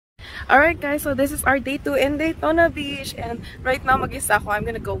Alright guys, so this is our day 2 in Daytona Beach. And right now mag-isa ako. I'm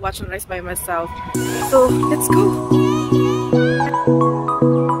gonna go watch sunrise by myself. So, let's go!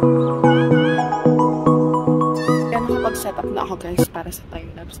 Yan, nakapag-set up na ako guys para sa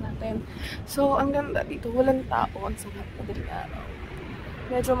time-lapse natin. So, ang ganda dito. Walang tao. Ang sarap na din araw.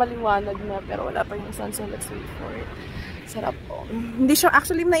 Medyo maliwanag na pero wala pa yung sun. So, let's wait for it. Sarap po. Hindi siya,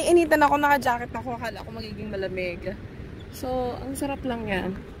 actually, naiinitan ako. Naka-jacket ako. Akala ko magiging malamig. So, ang sarap lang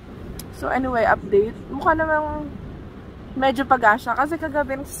yan. So, anyway, update. Mukha namang medyo pagasya. Kasi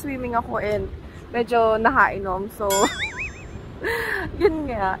kagabi swimming ako and medyo nakainom. So, yun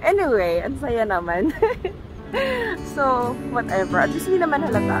nga. Anyway, ang saya naman. So, whatever. At least hindi naman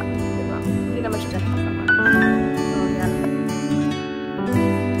halata. Diba? Hindi naman siya kasama. So, yan.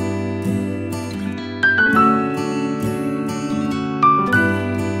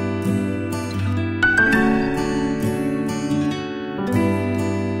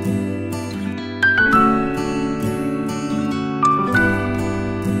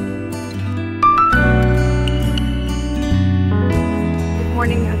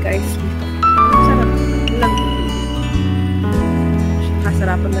 Morning nga guys. Sarap. Lang.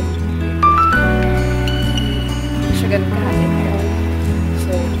 Kasarapan lang. Hindi siya ganun kahapin ngayon.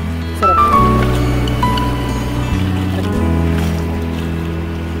 So, sarap.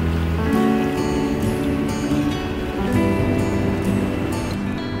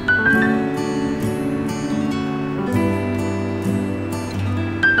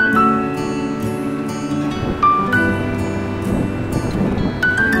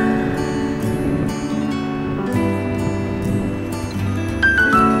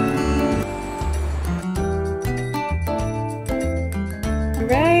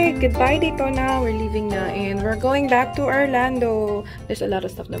 Goodbye Daytona, we're leaving na and we're going back to Orlando. There's a lot of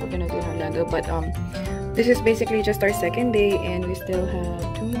stuff that we're gonna do in Orlando, but this is basically just our second day and we still have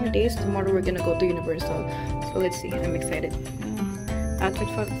 2 more days. Tomorrow we're gonna go to Universal, so let's see. I'm excited. Outfit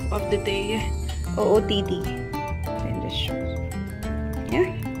of the day, OOTD and this shoes.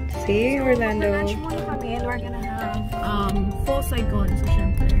 Yeah, see Orlando. Lunch muna kami and we're gonna have full Saigon. So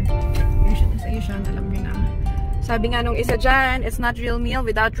syempre, yun siya, alam niyo na. Sabi nga nung isa dyan, it's not real meal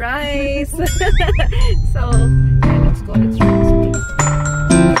without rice. So, yeah, let's go. Let's try this place.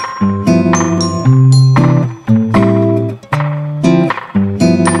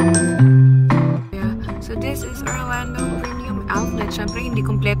 Yeah. So, this is Orlando Premium Outlet. Siyempre, hindi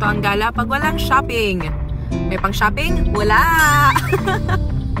kompleto ang gala pag walang shopping. May pang shopping? Wala!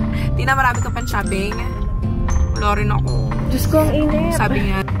 Di na marami ka pang shopping. Wala rin ako. Diyos ko, ang init. Sabi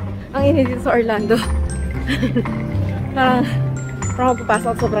nga, ang init dito sa Orlando. Parang ako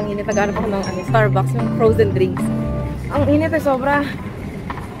papasok, sobrang init. Naghanap ako ng Starbucks, yung frozen drinks. Ang init ay sobra.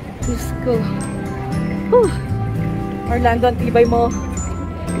 Diyos ko. Orlando, ang tibay mo.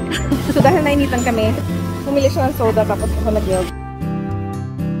 So dahil nainitan kami, pumili siya ng soda tapos ako nag-yog.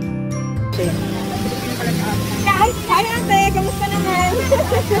 Hi ate! Kamusta naman?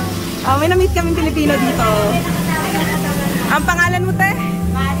 May na-meet kaming Pilipino dito. Ang pangalan mo, te?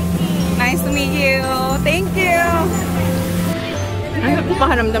 Nice to meet you. Thank you. Ano po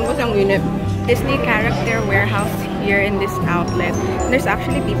pakiramdam ko siyang unit? Disney Character Warehouse here in this outlet. There's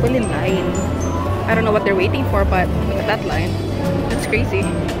actually people in line. I don't know what they're waiting for, but look at that line. That's crazy.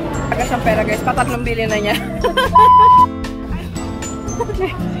 Pagka siyang pera guys, patatlong bilhin na niya.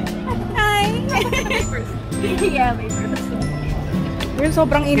 Hi! Yeah, may first. We're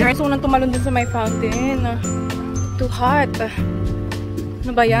sobrang init. So, nang tumalon din sa may fountain. Too hot.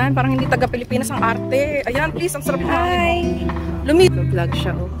 Ano ba yan? Parang hindi taga-Pilipinas ang arte. Ayan, please. Ang sarap. Hi! Vlog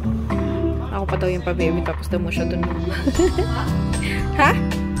siya, oh. Ako pa daw yung pa-baby, tapos daw mo siya dun. Ha?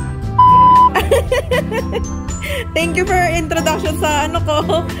 Thank you for introduction sa ano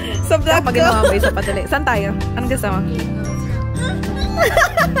ko. Sa vlog ko. Pag ginawa mo isa patali. Saan tayo? Anong gusto mo?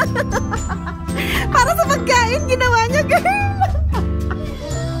 Para sa pagkain, ginawa niya, girl.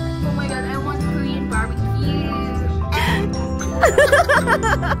 Oh my god, I want Korean barbecue.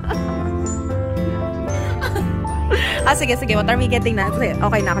 Sige. What are we getting na?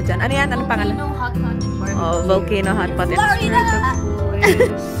 Okay na ako dyan. Ano yan? Anong pangalan? Volcano hot pot and barbecue. Oh, Volcano hot pot and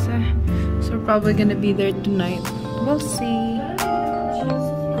barbecue. So we're probably gonna be there tonight. We'll see.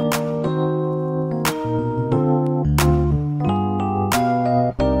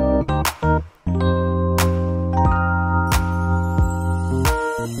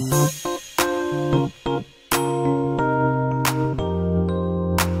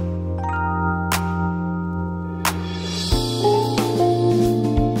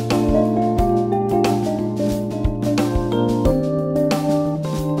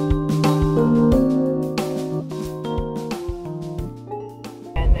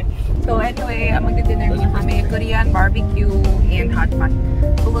 So anyway, magdi-dinner muna kami. Korean barbecue and hot pot.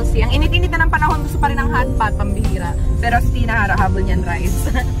 So we'll see. Ang init-init na ng panahon, gusto pa rin ng hot pot, pambihira. Pero si Tina, habol niyan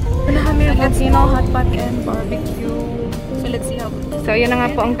rice. Ano kami, Filipino hot pot and barbecue. So let's see how. So yan na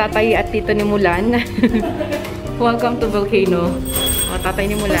nga po ang tatay at tito ni Mulan. Welcome to Volcano. O,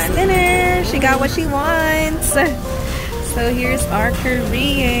 tatay ni Mulan. Dinner! She got what she wants. So here's our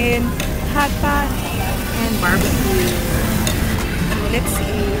Korean hot pot and barbecue. So let's see.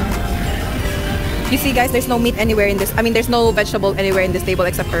 You see guys, there's no meat anywhere in this. I mean, there's no vegetable anywhere in this table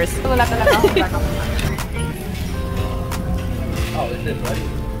except hers. Wala talaga. Oh, is this ready?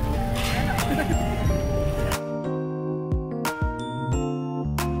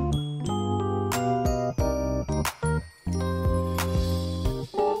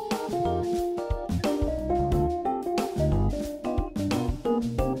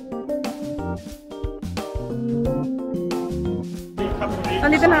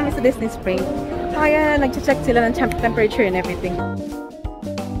 Nandito na kami sa Disney Spring. Kaya nag-check sila ng temperature and everything.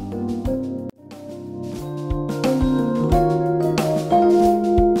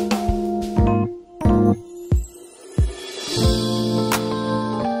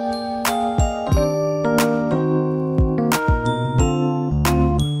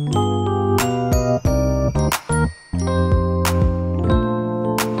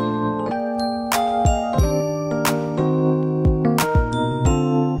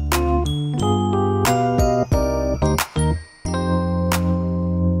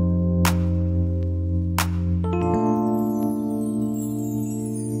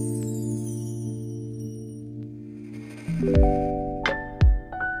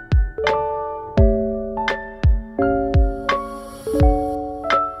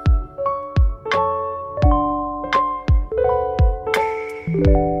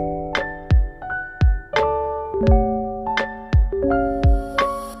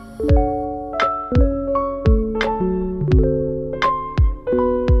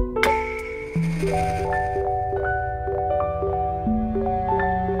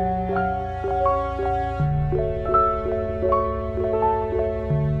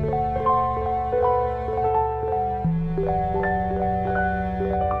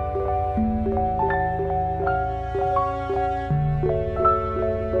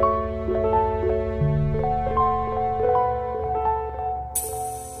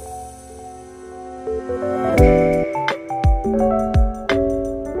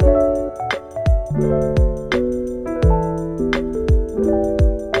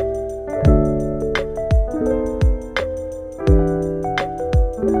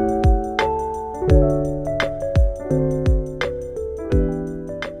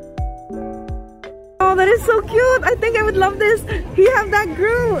 That is so cute. I think I would love this. You have that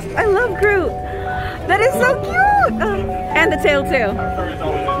Groot. I love Groot. That is so cute. And the tail too.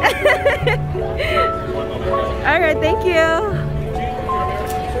 All right, thank you.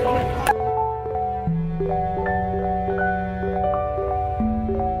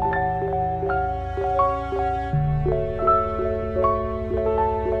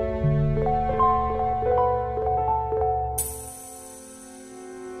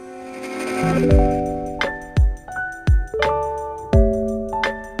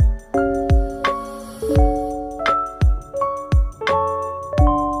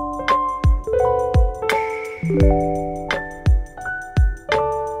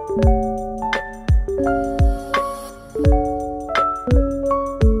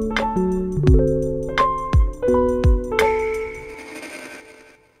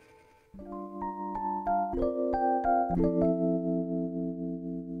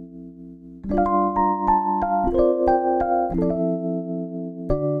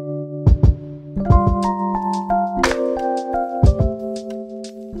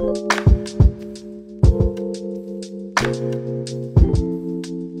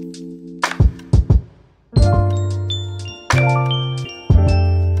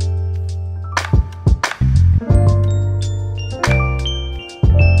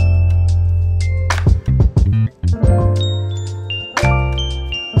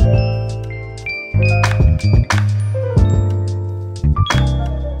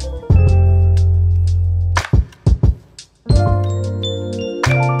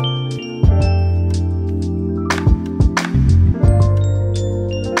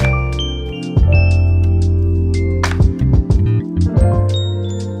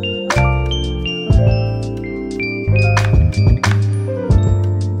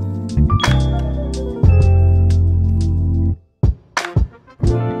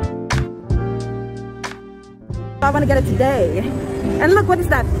 I want to get it today. And look, what is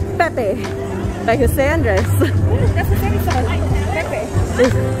that? Pepe. By Jose Andres. That's the very song. Pepe.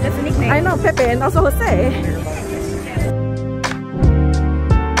 That's a nickname. I know Pepe and also Jose.